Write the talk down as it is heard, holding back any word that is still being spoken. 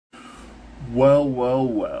Well, well,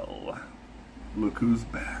 well. Look who's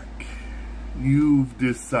back. You've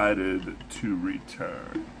decided to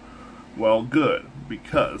return. Well, good,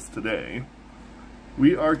 because today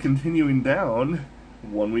we are continuing down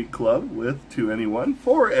 1 Week Club with 2EVERY1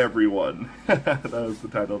 for everyone. That was the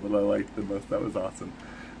title that I liked the most. That was awesome.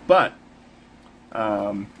 But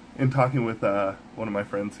in talking with one of my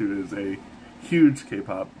friends who is a huge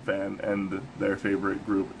K-pop fan, and their favorite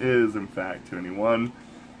group is in fact 2EVERY1,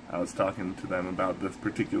 I was talking to them about this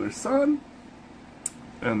particular song,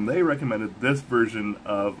 and they recommended this version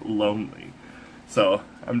of Lonely. So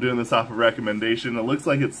I'm doing this off of recommendation. It looks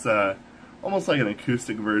like it's almost like an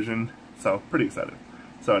acoustic version, so pretty excited.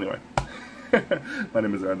 So anyway, my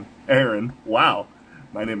name is Aaron. Wow,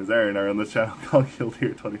 my name is Aaron. I run this channel called Guilty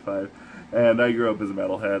at 25, and I grew up as a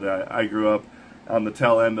metalhead. I grew up on the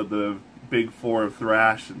tail end of the big four of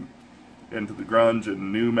thrash and into the grunge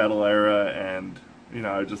and new metal era, and you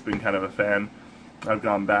know, I've just been kind of a fan. I've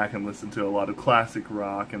gone back and listened to a lot of classic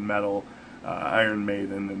rock and metal, Iron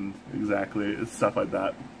Maiden and exactly stuff like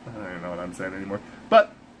that. I don't know what I'm saying anymore.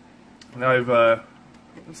 But I'm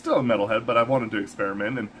still a metalhead, but I wanted to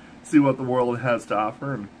experiment and see what the world has to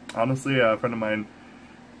offer. And honestly, a friend of mine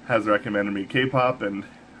has recommended me K-pop, and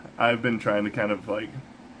I've been trying to kind of like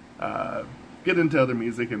get into other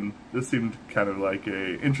music, and this seemed kind of like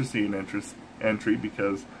a interesting entry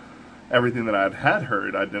because everything that I had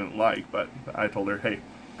heard I didn't like, but I told her, hey,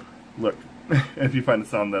 look, if you find a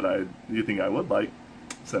song that you think I would like,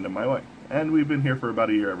 send it my way. And we've been here for about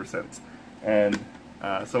a year ever since. And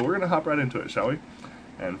so we're gonna hop right into it, shall we?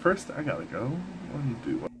 And first, I gotta go and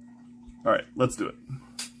do one. Alright, let's do it.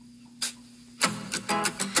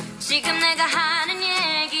 지금 내가 하는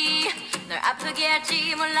얘기 널 아프게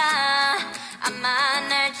할지 몰라 아마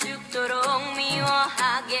날 죽도록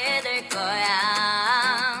미워하게 될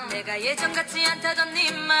거야 내가 예전 같지 않다던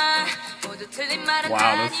네 말 모두 틀린 말은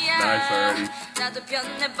아니야 나도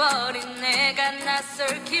변해버린 내가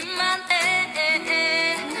낯설기만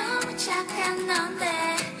해 너무 착한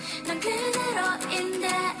넌데 난 그대로인데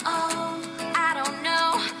oh I don't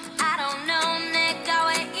know 내가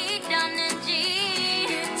왜 이러는지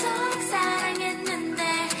그토록 사랑했는데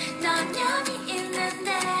넌 여기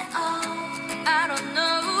있는데 oh I don't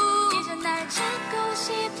know 이제 날 찾고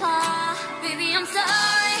싶어 Baby I'm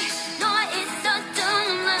sorry 너와 있었던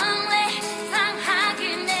lonely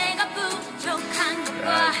사랑하길 내가 부족한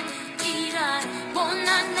것과 이런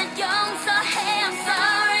못난 날 용서해 I'm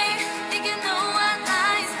sorry 이게 너와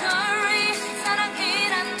나의 story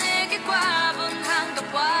사랑이란 내게 과분한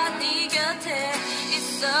것과 네 곁에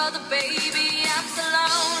있어도 baby I'm so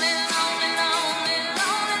lonely lonely lonely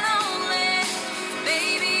lonely lonely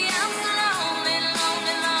baby I'm so lonely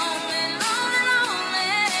lonely lonely lonely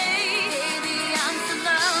lonely baby I'm so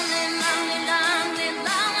lonely lonely lonely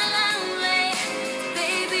lonely lonely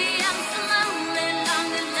baby I'm so lonely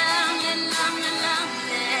lonely lonely lonely lonely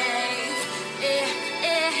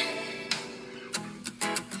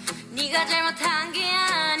네가 잘못한 게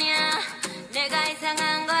아니야 내가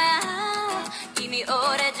이상한 거야 이미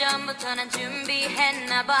오래전부터 난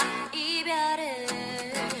준비했나봐 이별을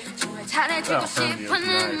정말 잘해주고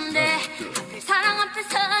싶었는데 하필 사랑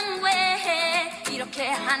앞에서는 왜 이렇게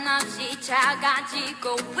한없이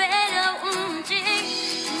작아지고 외로운지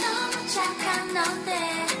너무 착한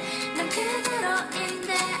넌데 난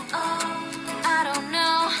그대로인데 oh I don't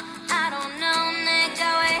know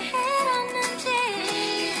내가 왜 이러는지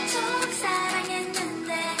그토록 사랑했는데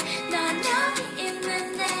넌 여기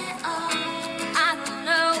있는데 oh I don't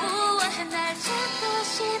know 이제 날 찾고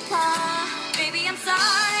싶어 Baby I'm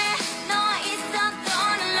sorry 너와 있었던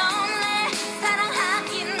lonely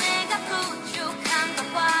사랑하기 내가 부족한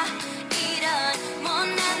것과 이런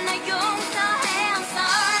못난 날 용서해 I'm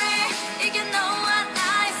sorry 이게 너와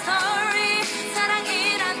나의 story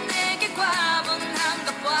사랑이란 내게 과분한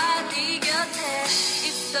것과 네 곁에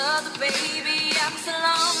있어도 baby I'm so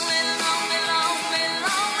lonely lonely lonely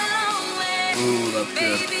lonely lonely Ooh, that's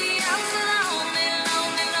good. Baby I'm so lonely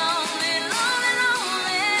lonely lonely lonely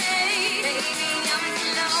lonely baby I'm so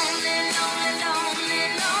lonely lonely lonely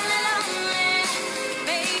lonely lonely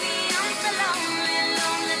baby I'm so lonely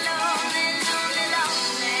lonely lonely lonely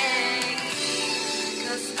lonely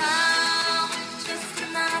 'cause I'm just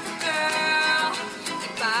another girl 이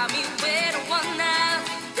밤이 외로워 난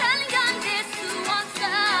달린 건질 수 없어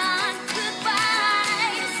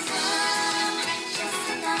goodbye 'cause I'm just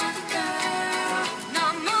another girl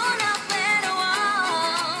너무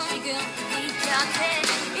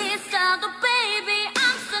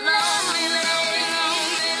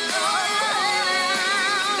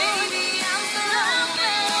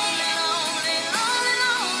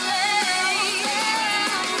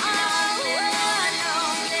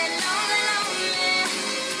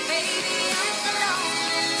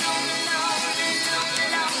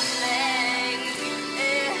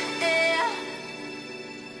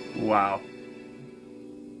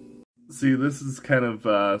See, this is kind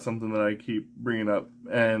of something that I keep bringing up,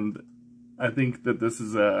 and I think that this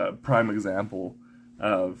is a prime example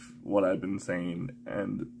of what I've been saying,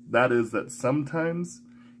 and that is that sometimes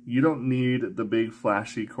you don't need the big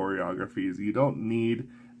flashy choreographies, you don't need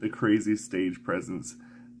the crazy stage presence.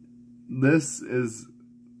 This is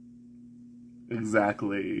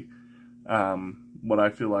exactly what I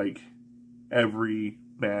feel like every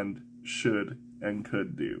band should and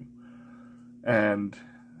could do. And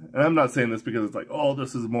I'm not saying this because it's like, oh,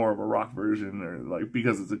 this is more of a rock version, or like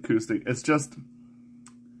because it's acoustic. It's just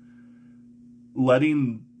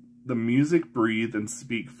letting the music breathe and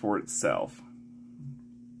speak for itself.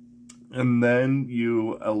 And then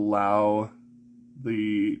you allow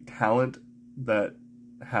the talent that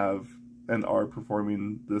have and are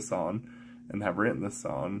performing this song and have written this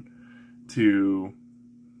song to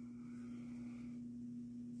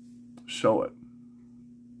show it.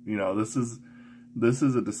 You know, this is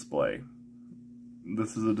a display.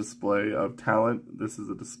 This is a display of talent. This is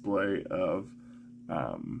a display of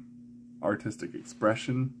artistic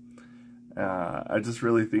expression. I just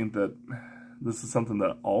really think that this is something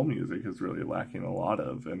that all music is really lacking a lot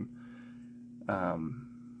of, and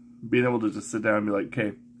being able to just sit down and be like,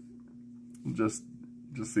 okay, just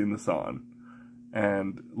sing the song,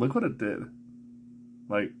 and look what it did.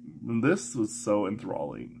 Like, this was so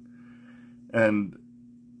enthralling, and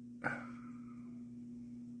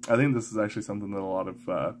I think this is actually something that a lot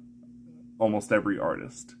of almost every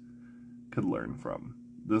artist could learn from.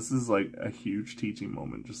 This is like a huge teaching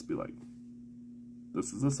moment. Just be like,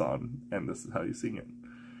 this is a song, and this is how you sing it.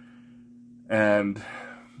 And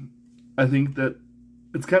I think that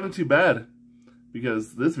it's kind of too bad,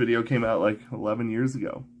 because this video came out like 11 years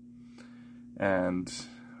ago. And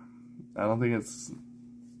I don't think it's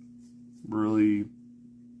really,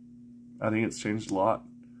 I think it's changed a lot.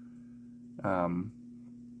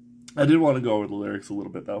 I did want to go over the lyrics a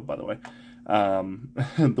little bit though, by the way.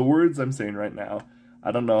 The words I'm saying right now,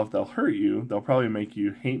 I don't know if they'll hurt you. They'll probably make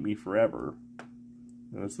you hate me forever.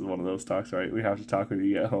 And this is one of those talks, right? We have to talk when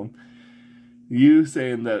you get home. You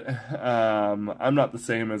saying that I'm not the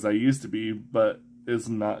same as I used to be, but it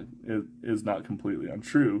is not completely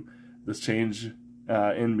untrue. This change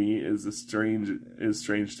in me is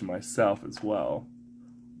strange to myself as well.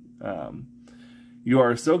 You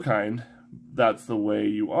are so kind. That's the way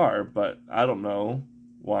you are, but I don't know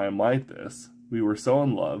why I'm like this. We were so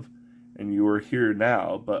in love, and you are here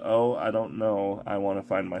now, but oh, I don't know. I want to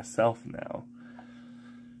find myself now.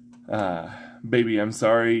 Baby, I'm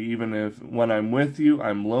sorry, even if when I'm with you,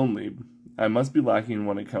 I'm lonely. I must be lacking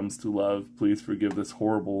when it comes to love. Please forgive this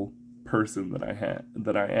horrible person that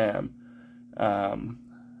I am.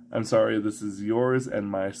 I'm sorry, this is yours and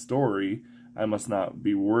my story. I must not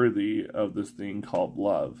be worthy of this thing called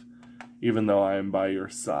love, even though I am by your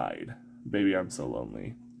side. Baby, I'm so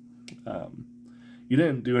lonely. You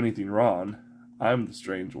didn't do anything wrong. I'm the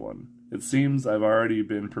strange one. It seems I've already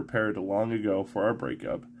been prepared long ago for our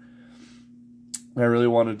breakup. I really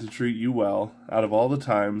wanted to treat you well. Out of all the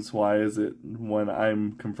times, why is it when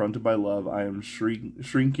I'm confronted by love, I am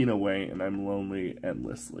shrinking away and I'm lonely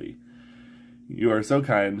endlessly? You are so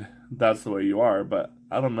kind. That's the way you are, but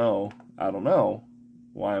I don't know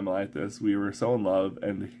why I'm like this. We were so in love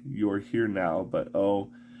and you're here now, but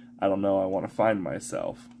oh, I don't know. I want to find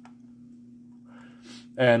myself.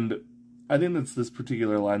 And I think that's this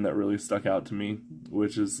particular line that really stuck out to me,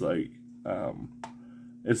 which is like,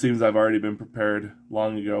 it seems I've already been prepared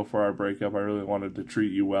long ago for our breakup. I really wanted to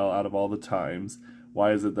treat you well out of all the times.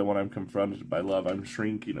 Why is it that when I'm confronted by love, I'm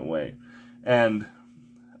shrinking away? And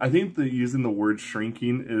I think that using the word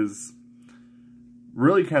shrinking is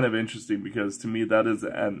really kind of interesting, because to me that is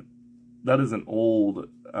an old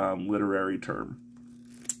literary term.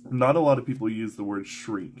 Not a lot of people use the word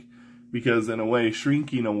shrink, because in a way,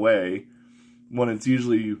 shrinking away, when it's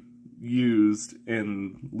usually used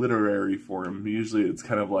in literary form, usually it's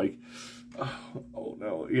kind of like, oh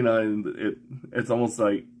no, you know, and it's almost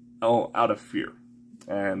like, oh, out of fear,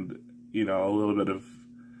 and you know, a little bit of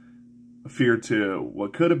fear to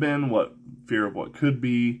what could have been, fear of what could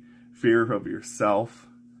be, fear of yourself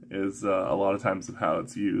is a lot of times of how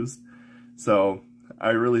it's used. So I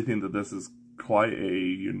really think that this is quite a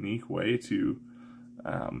unique way to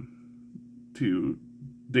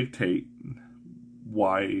dictate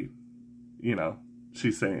why, you know,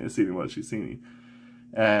 she's seeing what she's seeing.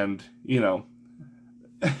 And, you know,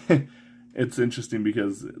 it's interesting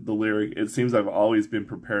because the lyric, it seems I've always been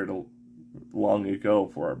prepared long ago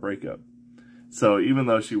for our breakup. So even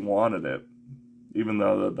though she wanted it, even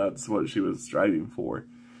though that's what she was striving for,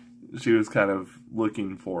 she was kind of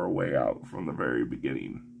looking for a way out from the very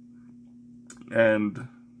beginning. And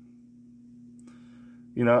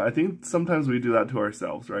You know, I think sometimes we do that to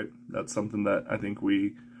ourselves, right? That's something that I think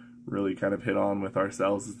we really kind of hit on with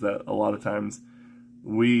ourselves, is that a lot of times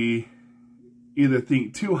we either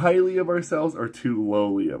think too highly of ourselves or too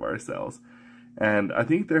lowly of ourselves. And I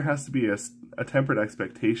think there has to be a tempered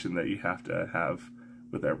expectation that you have to have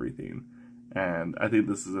with everything. And I think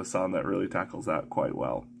this is a song that really tackles that quite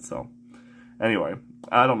well. So anyway,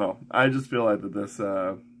 I don't know. I just feel like that this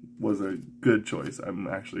was a good choice. I'm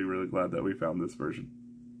actually really glad that we found this version.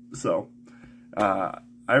 So I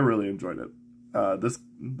really enjoyed it.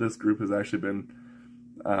 This group has actually been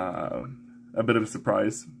a bit of a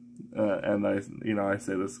surprise, and I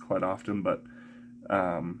say this quite often, but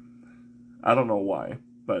I don't know why,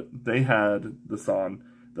 but they had the song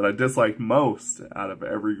that I disliked most out of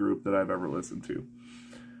every group that I've ever listened to.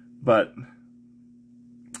 But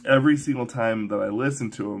every single time that I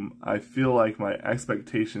listen to them, I feel like my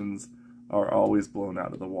expectations are always blown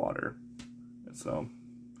out of the water. So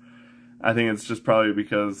I think it's just probably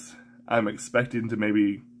because I'm expecting to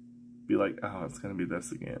maybe be like, oh, it's going to be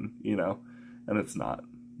this again, you know, and it's not.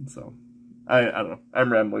 So I don't know.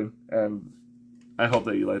 I'm rambling, and I hope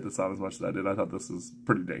that you like the song as much as I did. I thought this was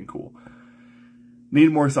pretty dang cool.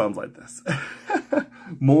 Need more songs like this.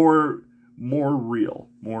 more real.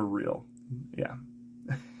 Yeah.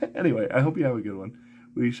 Anyway, I hope you have a good one.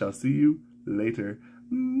 We shall see you later.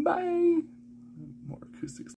 Bye. More acoustics.